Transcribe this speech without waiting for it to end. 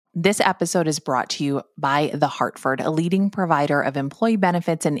This episode is brought to you by The Hartford, a leading provider of employee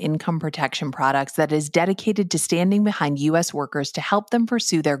benefits and income protection products that is dedicated to standing behind U.S. workers to help them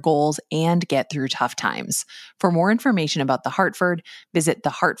pursue their goals and get through tough times. For more information about The Hartford, visit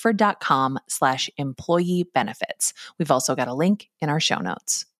thehartford.com/employee benefits. We've also got a link in our show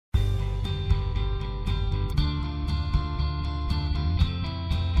notes.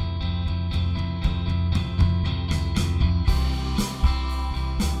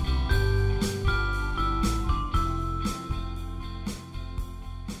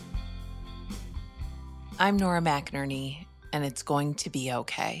 I'm Nora McInerney, and it's going to be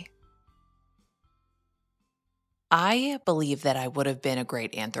okay. I believe that I would have been a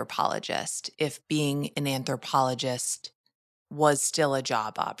great anthropologist if being an anthropologist was still a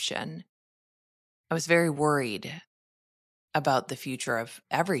job option. I was very worried about the future of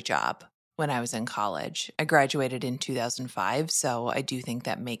every job when I was in college. I graduated in 2005, so I do think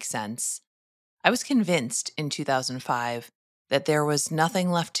that makes sense. I was convinced in 2005 that there was nothing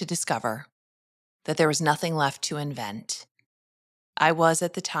left to discover, that there was nothing left to invent. I was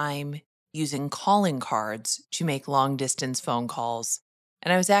at the time using calling cards to make long-distance phone calls,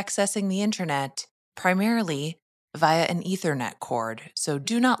 and I was accessing the internet primarily via an Ethernet cord, so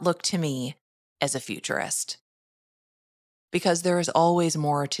do not look to me as a futurist. Because there is always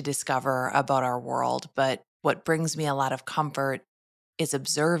more to discover about our world, but what brings me a lot of comfort is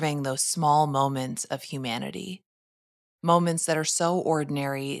observing those small moments of humanity. Moments that are so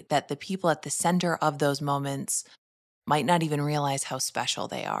ordinary that the people at the center of those moments might not even realize how special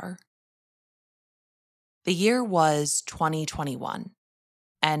they are. The year was 2021,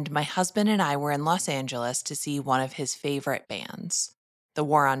 and my husband and I were in Los Angeles to see one of his favorite bands, The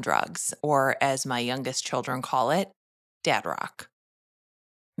War on Drugs, or as my youngest children call it, Dad Rock.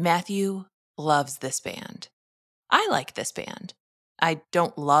 Matthew loves this band. I like this band. I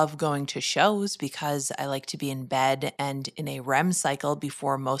don't love going to shows because I like to be in bed and in a REM cycle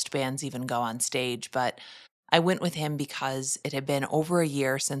before most bands even go on stage, but I went with him because it had been over a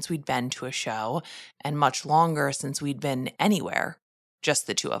year since we'd been to a show and much longer since we'd been anywhere, just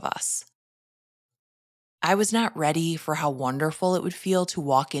the two of us. I was not ready for how wonderful it would feel to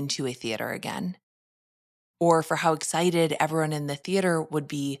walk into a theater again, or for how excited everyone in the theater would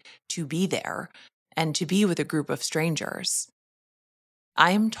be to be there and to be with a group of strangers.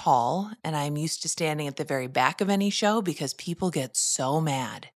 I am tall, and I am used to standing at the very back of any show because people get so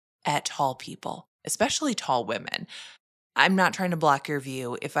mad at tall people, especially tall women. I'm not trying to block your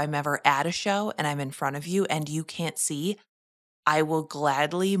view. If I'm ever at a show and I'm in front of you and you can't see, I will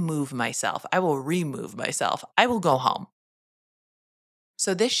gladly move myself. I will remove myself. I will go home.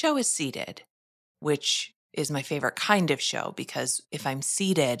 So this show is seated, which is my favorite kind of show because if I'm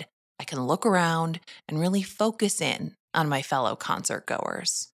seated, I can look around and really focus in on my fellow concert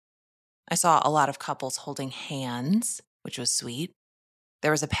goers. I saw a lot of couples holding hands, which was sweet.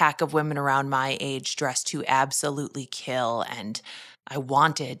 There was a pack of women around my age dressed to absolutely kill, and I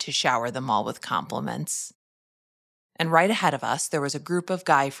wanted to shower them all with compliments. And right ahead of us, there was a group of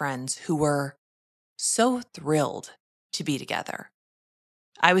guy friends who were so thrilled to be together.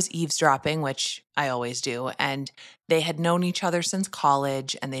 I was eavesdropping, which I always do, and they had known each other since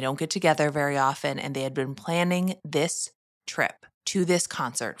college, and they don't get together very often, and they had been planning this trip to this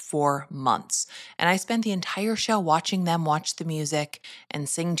concert for months. And I spent the entire show watching them watch the music and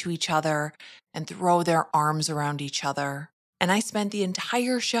sing to each other and throw their arms around each other. And I spent the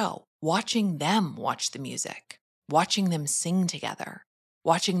entire show watching them watch the music, watching them sing together,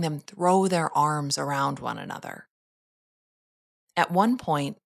 watching them throw their arms around one another. At one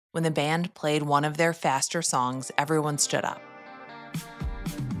point, when the band played one of their faster songs, everyone stood up.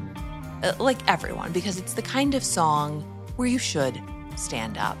 Like everyone, because it's the kind of song where you should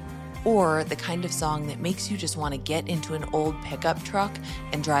stand up, or the kind of song that makes you just want to get into an old pickup truck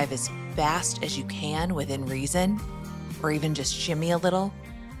and drive as fast as you can within reason, or even just shimmy a little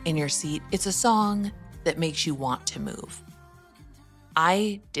in your seat. It's a song that makes you want to move.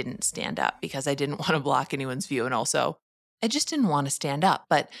 I didn't stand up because I didn't want to block anyone's view, and also I just didn't want to stand up,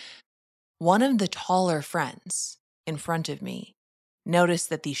 but one of the taller friends in front of me noticed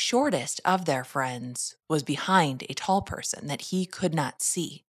that the shortest of their friends was behind a tall person that he could not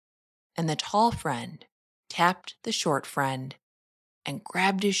see. And the tall friend tapped the short friend and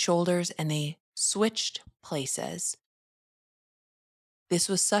grabbed his shoulders, and they switched places. This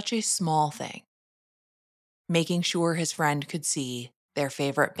was such a small thing, making sure his friend could see their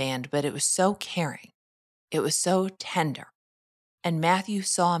favorite band, but it was so caring. It was so tender. And Matthew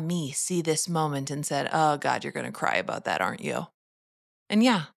saw me see this moment and said, "Oh God, you're going to cry about that, aren't you?" And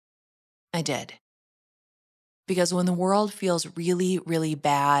yeah, I did. Because when the world feels really, really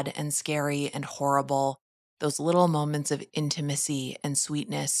bad and scary and horrible, those little moments of intimacy and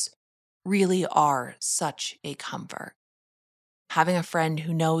sweetness really are such a comfort. Having a friend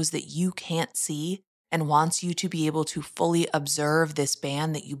who knows that you can't see and wants you to be able to fully observe this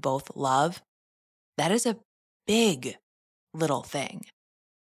band that you both love, that is a big little thing.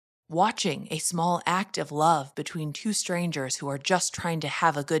 Watching a small act of love between two strangers who are just trying to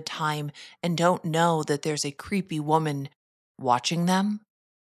have a good time and don't know that there's a creepy woman watching them,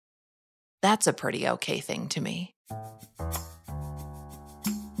 that's a pretty okay thing to me.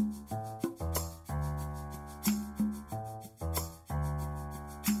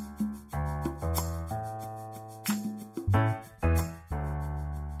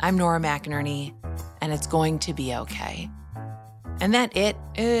 I'm Nora McInerney, and it's going to be okay. And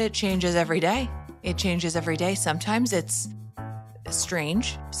it changes every day. It changes every day. Sometimes it's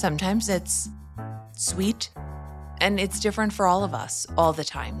strange. Sometimes it's sweet. And it's different for all of us all the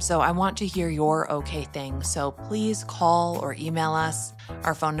time. So I want to hear your okay thing. So please call or email us.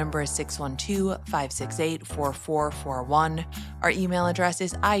 Our phone number is 612-568-4441. Our email address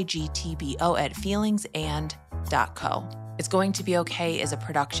is igtbo@feelingsand.co. It's Going to Be Okay is a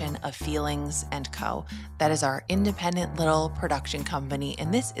production of Feelings & Co. That is our independent little production company,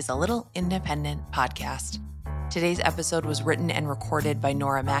 and this is a little independent podcast. Today's episode was written and recorded by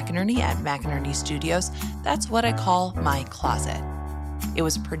Nora McInerney at McInerney Studios. That's what I call my closet. It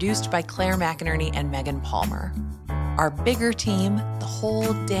was produced by Claire McInerney and Megan Palmer. Our bigger team, the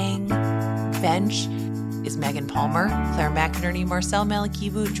whole dang bench, is Megan Palmer, Claire McInerney, Marcel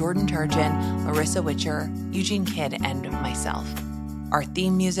Malakibu, Jordan Turgeon, Larissa Witcher, Eugene Kidd, and myself. Our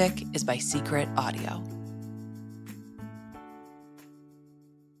theme music is by Secret Audio.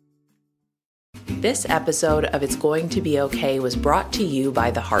 This episode of It's Going to Be Okay was brought to you by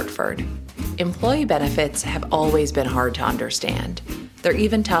The Hartford. Employee benefits have always been hard to understand. They're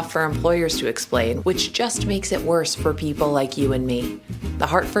even tough for employers to explain, which just makes it worse for people like you and me. The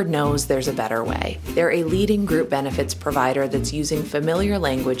Hartford knows there's a better way. They're a leading group benefits provider that's using familiar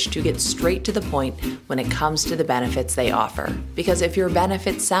language to get straight to the point when it comes to the benefits they offer. Because if your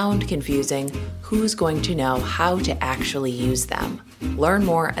benefits sound confusing, who's going to know how to actually use them? Learn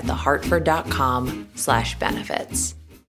more at thehartford.com/benefits.